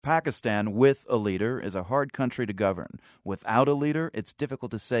Pakistan, with a leader, is a hard country to govern. Without a leader, it's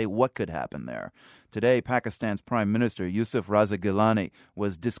difficult to say what could happen there. Today, Pakistan's Prime Minister, Yusuf Raza Gilani,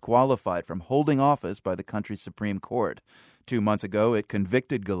 was disqualified from holding office by the country's Supreme Court. 2 months ago, it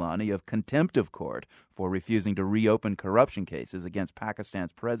convicted Gilani of contempt of court for refusing to reopen corruption cases against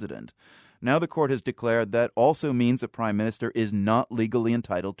Pakistan's president. Now the court has declared that also means a prime minister is not legally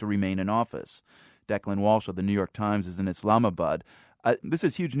entitled to remain in office. Declan Walsh of the New York Times is in Islamabad. This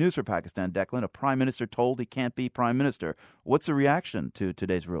is huge news for Pakistan, Declan. A prime minister told he can't be prime minister. What's the reaction to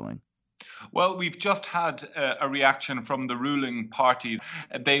today's ruling? Well, we've just had a reaction from the ruling party.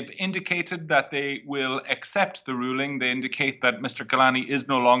 They've indicated that they will accept the ruling. They indicate that Mr. Gilani is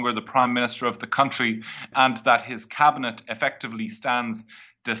no longer the prime minister of the country and that his cabinet effectively stands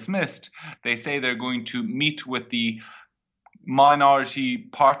dismissed. They say they're going to meet with the minority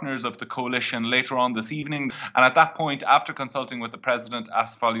partners of the coalition later on this evening. And at that point, after consulting with the president,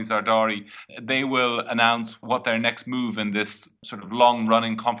 Asif Ali Zardari, they will announce what their next move in this sort of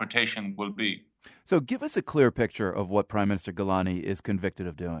long-running confrontation will be. So give us a clear picture of what Prime Minister Gilani is convicted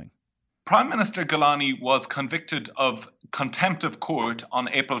of doing. Prime Minister Gilani was convicted of contempt of court on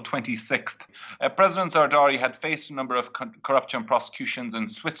April 26th. President Zardari had faced a number of corruption prosecutions in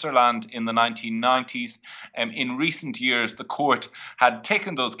Switzerland in the 1990s. In recent years, the court had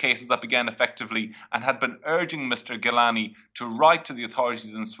taken those cases up again effectively and had been urging Mr. Gilani to write to the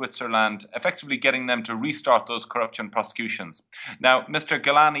authorities in Switzerland, effectively getting them to restart those corruption prosecutions. Now, Mr.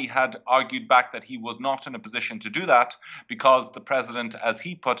 Gilani had argued back that he was not in a position to do that because the president, as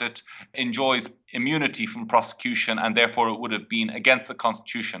he put it, enjoys immunity from prosecution, and therefore it would have been against the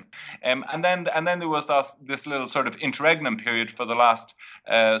constitution. And then there was this little sort of interregnum period for the last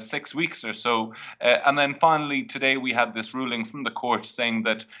 6 weeks or so, and then finally today we had this ruling from the court saying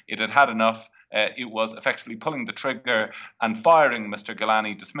that it had had enough. It was effectively pulling the trigger and firing Mr.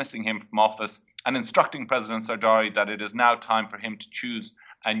 Gilani, dismissing him from office, and instructing President Zardari that it is now time for him to choose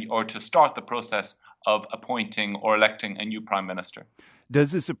or to start the process of appointing or electing a new prime minister.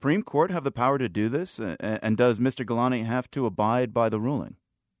 Does the Supreme Court have the power to do this? And does Mr. Gilani have to abide by the ruling?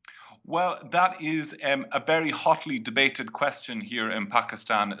 Well, that is a very hotly debated question here in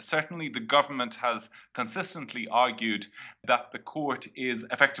Pakistan. Certainly, the government has consistently argued that the court is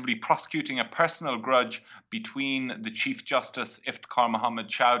effectively prosecuting a personal grudge between the Chief Justice, Iftikhar Muhammad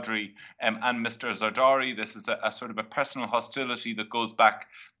Chowdhury, and Mr. Zardari. This is a sort of a personal hostility that goes back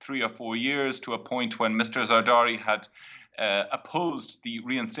 3 or 4 years to a point when Mr. Zardari had opposed the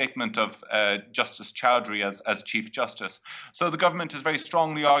reinstatement of Justice Chowdhury as Chief Justice. So the government is very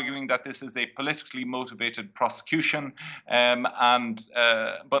strongly arguing that this is a politically motivated prosecution.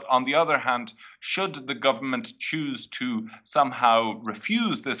 But on the other hand, should the government choose to somehow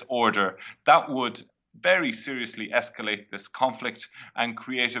refuse this order, that would very seriously escalate this conflict and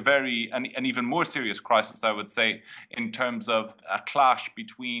create an even more serious crisis, I would say, in terms of a clash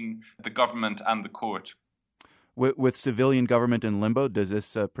between the government and the court. With civilian government in limbo, does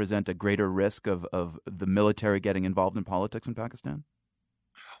this present a greater risk of the military getting involved in politics in Pakistan?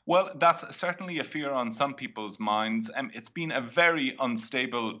 Well, that's certainly a fear on some people's minds. It's been a very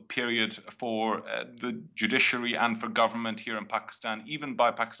unstable period for the judiciary and for government here in Pakistan, even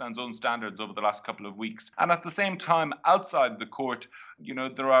by Pakistan's own standards over the last couple of weeks. And at the same time, outside the court,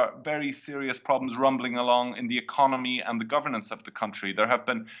 there are very serious problems rumbling along in the economy and the governance of the country. There have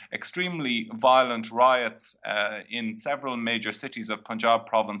been extremely violent riots in several major cities of Punjab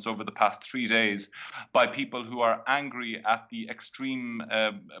province over the past 3 days by people who are angry at the extreme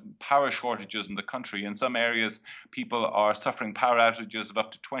power shortages in the country. In some areas, people are suffering power outages of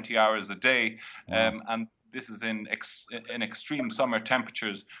up to 20 hours a day, and this is in extreme summer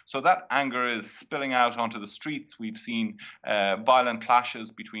temperatures. So that anger is spilling out onto the streets. We've seen violent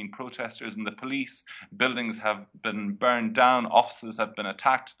clashes between protesters and the police. Buildings have been burned down. Offices have been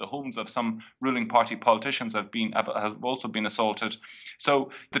attacked. The homes of some ruling party politicians have also been assaulted.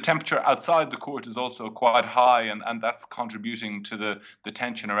 So the temperature outside the court is also quite high, and that's contributing to the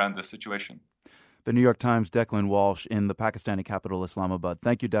tension around this situation. The New York Times' Declan Walsh in the Pakistani capital, Islamabad.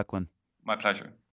 Thank you, Declan. My pleasure.